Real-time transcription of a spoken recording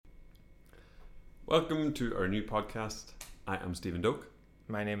Welcome to our new podcast. I am Stephen Doak.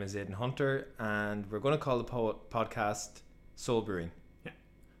 My name is Aidan Hunter, and we're going to call the podcast Soul Brewing. Yeah.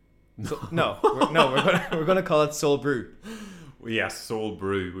 We're going to call it Soul Brew. Yes, Soul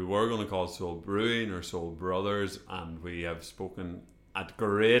Brew. We were going to call it Soul Brewing or Soul Brothers, and we have spoken at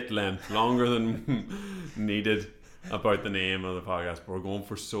great length, longer than needed, about the name of the podcast. But we're going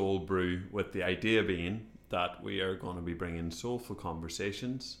for Soul Brew, with the idea being that we are going to be bringing soulful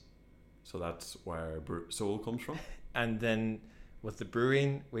conversations. So that's where soul comes from. And then with the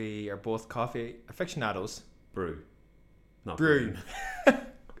brewing, we are both coffee aficionados. Brew. Not Brew.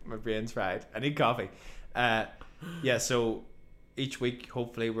 My brain's fried. I need coffee. So each week,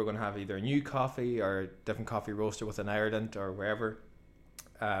 hopefully, we're going to have either a new coffee or a different coffee roaster within Ireland or wherever.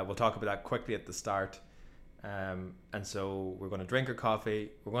 We'll talk about that quickly at the start. And so we're going to drink our coffee.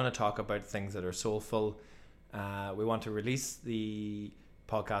 We're going to talk about things that are soulful. We want to release the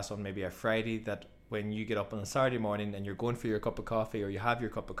podcast on maybe a Friday, that when you get up on a Saturday morning and you're going for your cup of coffee, or you have your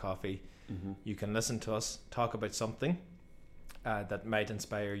cup of coffee, you can listen to us talk about something that might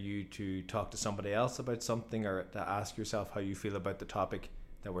inspire you to talk to somebody else about something, or to ask yourself how you feel about the topic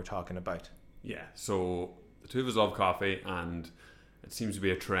that we're talking about. Yeah, so the two of us love coffee, and it seems to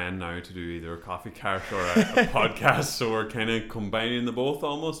be a trend now to do either a coffee cart or a podcast, so we're kind of combining the both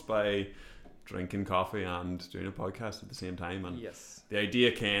almost by drinking coffee and doing a podcast at the same time. And yes, the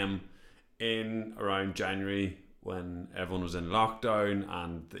idea came in around January, when everyone was in lockdown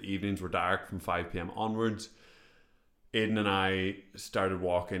and the evenings were dark from 5 p.m. onwards. Aidan and I started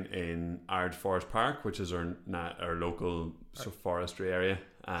walking in Ard Forest Park, which is our local forestry area,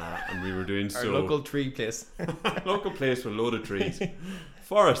 and we were doing our local tree place. Local place with a load of trees.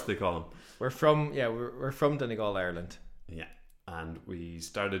 Forest, they call them. We're from Donegal, Ireland. Yeah. And we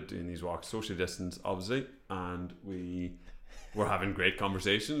started doing these walks, social distance, obviously, and we were having great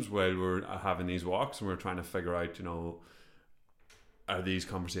conversations while we were having these walks, and we were trying to figure out, are these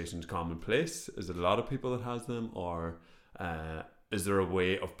conversations commonplace? Is it a lot of people that has them, or is there a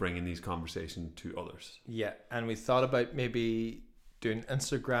way of bringing these conversations to others? Yeah, and we thought about maybe doing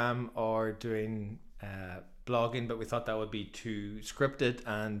Instagram or doing blogging, but we thought that would be too scripted,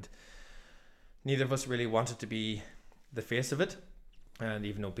 and neither of us really wanted to be the face of it. And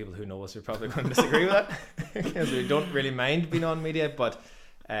even though people who know us are probably going to disagree with that, because we don't really mind being on media, but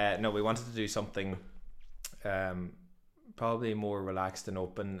no, we wanted to do something probably more relaxed and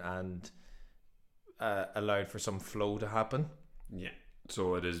open, and allowed for some flow to happen. Yeah,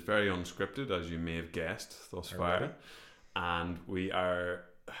 so it is very unscripted, as you may have guessed thus far. Maybe. And we are,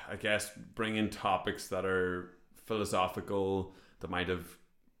 I guess, bringing topics that are philosophical, that might have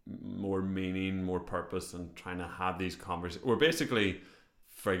more meaning, more purpose, and trying to have these conversations. We're basically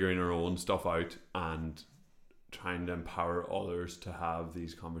figuring our own stuff out and trying to empower others to have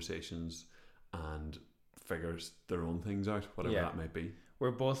these conversations and figure their own things out, whatever that might be.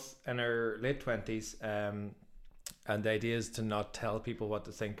 We're both in our late 20s, and the idea is to not tell people what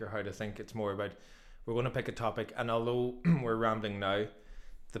to think or how to think. It's more about, we're going to pick a topic, and although we're rambling now,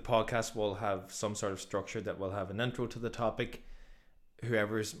 the podcast will have some sort of structure that will have an intro to the topic.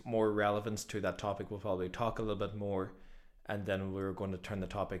 Whoever's more relevant to that topic will probably talk a little bit more, and then we're going to turn the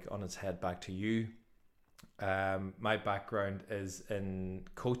topic on its head back to you. My background is in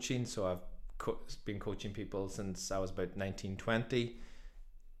coaching, so I've been coaching people since I was about 1920.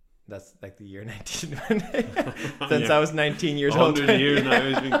 That's like the year 1920. Since I was 19 years old. 100 years now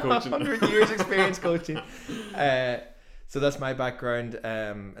he's been coaching. 100 years experience coaching. So that's my background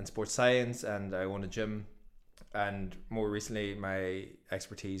in sports science, and I own a gym. And more recently, my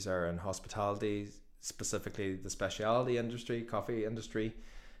expertise are in hospitality, specifically the specialty industry, coffee industry.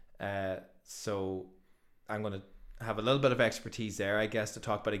 So I'm going to have a little bit of expertise there, I guess, to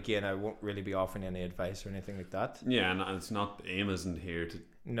talk. But again, I won't really be offering any advice or anything like that. Yeah, and it's not, the aim isn't here to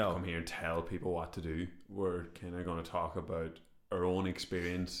come here and tell people what to do. We're kind of going to talk about our own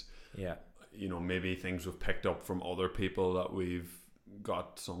experience. Yeah. Maybe things we've picked up from other people that we've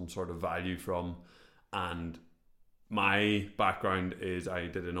got some sort of value from. And my background is, I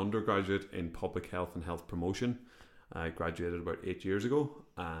did an undergraduate in public health and health promotion. I graduated about 8 years ago,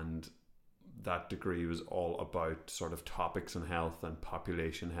 and that degree was all about sort of topics in health and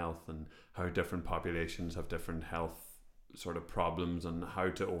population health, and how different populations have different health sort of problems, and how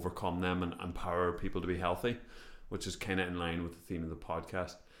to overcome them and empower people to be healthy, which is kind of in line with the theme of the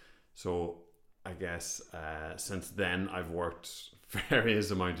podcast. So I guess since then I've worked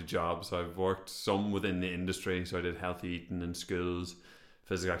various amount of jobs. I've worked some within the industry, so I did healthy eating in schools,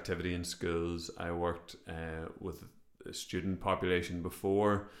 physical activity in schools. I worked with a student population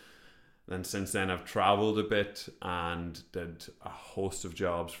before. Then since then I've travelled a bit and did a host of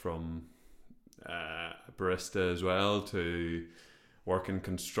jobs, from a barista as well, to work in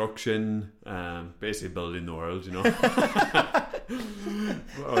construction, basically building the world, you know.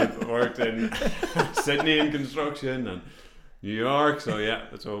 I worked in Sydney in construction and New York,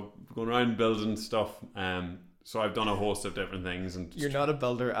 so going around building stuff. So I've done a host of different things, and you're not a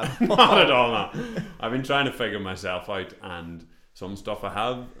builder at all. Not at all. No. I've been trying to figure myself out, and some stuff I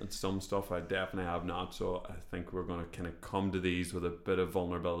have, and some stuff I definitely have not. So I think we're going to kind of come to these with a bit of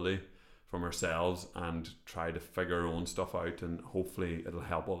vulnerability from ourselves and try to figure our own stuff out, and hopefully it'll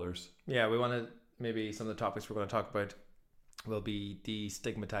help others. Yeah, we want to, maybe some of the topics we're going to talk about will be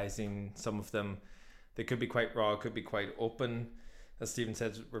destigmatizing some of them. They could be quite raw, could be quite open. As Stephen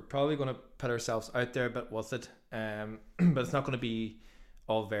said, we're probably going to put ourselves out there, but with it, but it's not going to be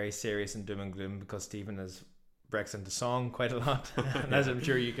all very serious and doom and gloom, because Stephen breaks into song quite a lot, and as I'm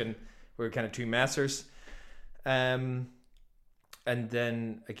sure you can, we're kind of two messers. And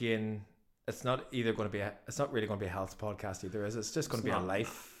then again, it's not really going to be a health podcast either, is it? It's just going to be a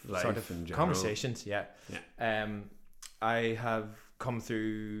life sort of conversations. Yeah. I have come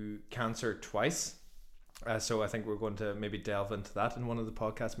through cancer twice. So I think we're going to maybe delve into that in one of the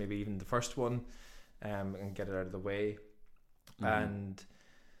podcasts, maybe even the first one, and get it out of the way. And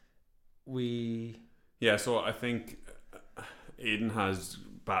so I think Aidan has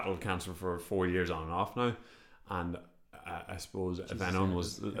battled cancer for 4 years on and off now, and I suppose if anyone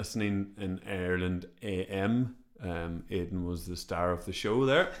was listening in Ireland AM, Aidan was the star of the show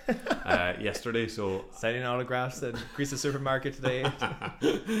there yesterday. So signing autographs at Greece's supermarket today.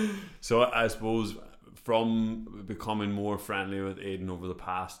 So I suppose from becoming more friendly with Aidan over the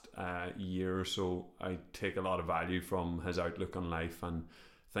past year or so, I take a lot of value from his outlook on life and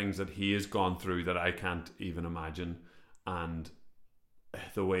things that he has gone through that I can't even imagine, and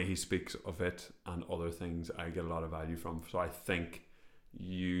the way he speaks of it and other things I get a lot of value from. So I think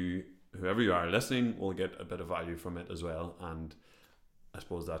whoever you are listening, will get a bit of value from it as well, and I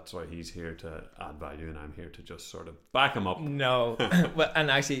suppose that's why he's here, to add value, and I'm here to just sort of back him up. No, well,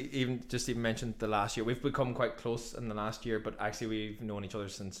 and actually, even mentioned the last year, we've become quite close in the last year, but actually we've known each other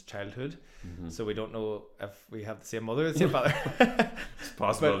since childhood, so we don't know if we have the same mother or the same father. It's a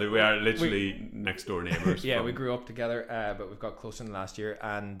possibility. We are literally next door neighbours. Yeah, we grew up together, but we've got closer in the last year,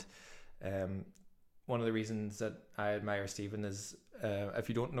 and one of the reasons that I admire Stephen is, if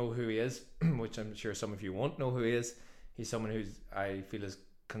you don't know who he is, which I'm sure some of you won't know who he is, he's someone who's, I feel, is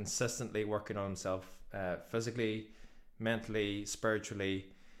consistently working on himself, physically, mentally, spiritually,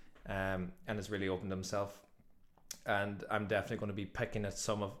 and has really opened himself. And I'm definitely going to be picking at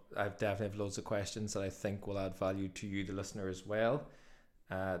I definitely have loads of questions that I think will add value to you, the listener, as well,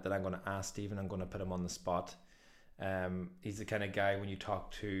 that I'm going to ask Stephen. I'm going to put him on the spot. He's the kind of guy, when you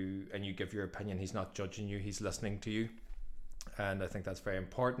talk to and you give your opinion, he's not judging you, he's listening to you. And I think that's very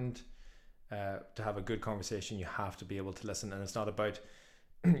important. To have a good conversation, you have to be able to listen, and it's not about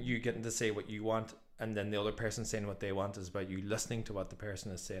you getting to say what you want and then the other person saying what they want. It's about you listening to what the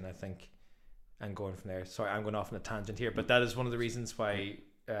person is saying, I think, and going from there. Sorry, I'm going off on a tangent here, but that is one of the reasons why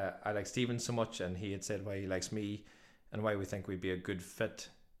I like Stephen so much, and he had said why he likes me, and why we think we'd be a good fit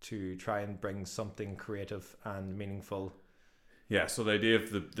to try and bring something creative and meaningful. Yeah, so the idea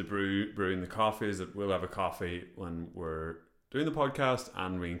of the brewing the coffee is that we'll have a coffee when we're doing the podcast,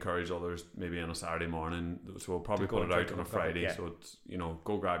 and we encourage others maybe on a Saturday morning, so we'll probably put it out on a Friday. So it's,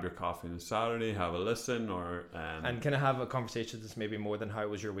 go grab your coffee on a Saturday, have a listen, or and kind of have a conversation that's maybe more than how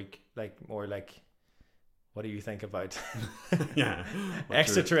was your week, like more like, what do you think about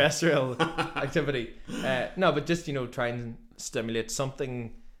extraterrestrial activity? No, but just try and stimulate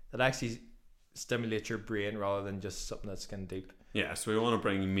something that actually stimulates your brain rather than just something that's kind of deep. Yeah, so we want to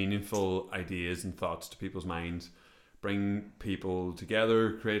bring meaningful ideas and thoughts to people's minds, bring people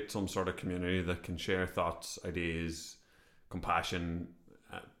together, create some sort of community that can share thoughts, ideas, compassion,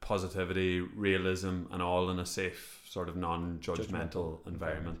 positivity, realism, and all in a safe, sort of non-judgmental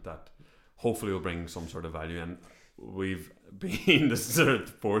environment that hopefully will bring some sort of value. And we've been, this is our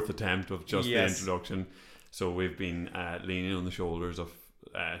fourth attempt of just the introduction, so we've been leaning on the shoulders of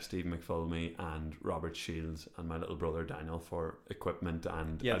Stephen McPhilmy and Robert Shields and my little brother Daniel for equipment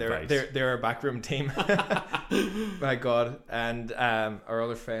and advice. They're our backroom team. My God. And our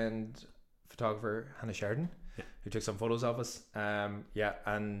other friend, photographer Hannah Sheridan, who took some photos of us.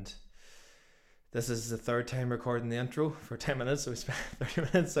 And this is the third time recording the intro for 10 minutes, so we spent 30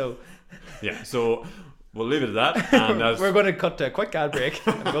 minutes. So we'll leave it at that. And we're going to cut to a quick ad break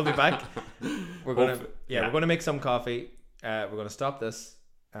and we'll be back. We're going to make some coffee. We're going to stop this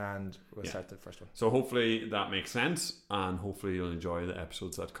and we'll start the first one. So hopefully that makes sense, and hopefully you'll enjoy the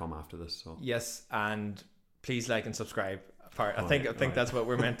episodes that come after this. So yes, and please like and subscribe. I think that's what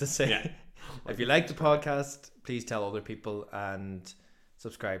we're meant to say. If you like the podcast, please tell other people and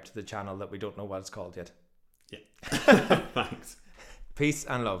subscribe to the channel that we don't know what it's called yet. Yeah. Thanks. Peace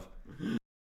and love.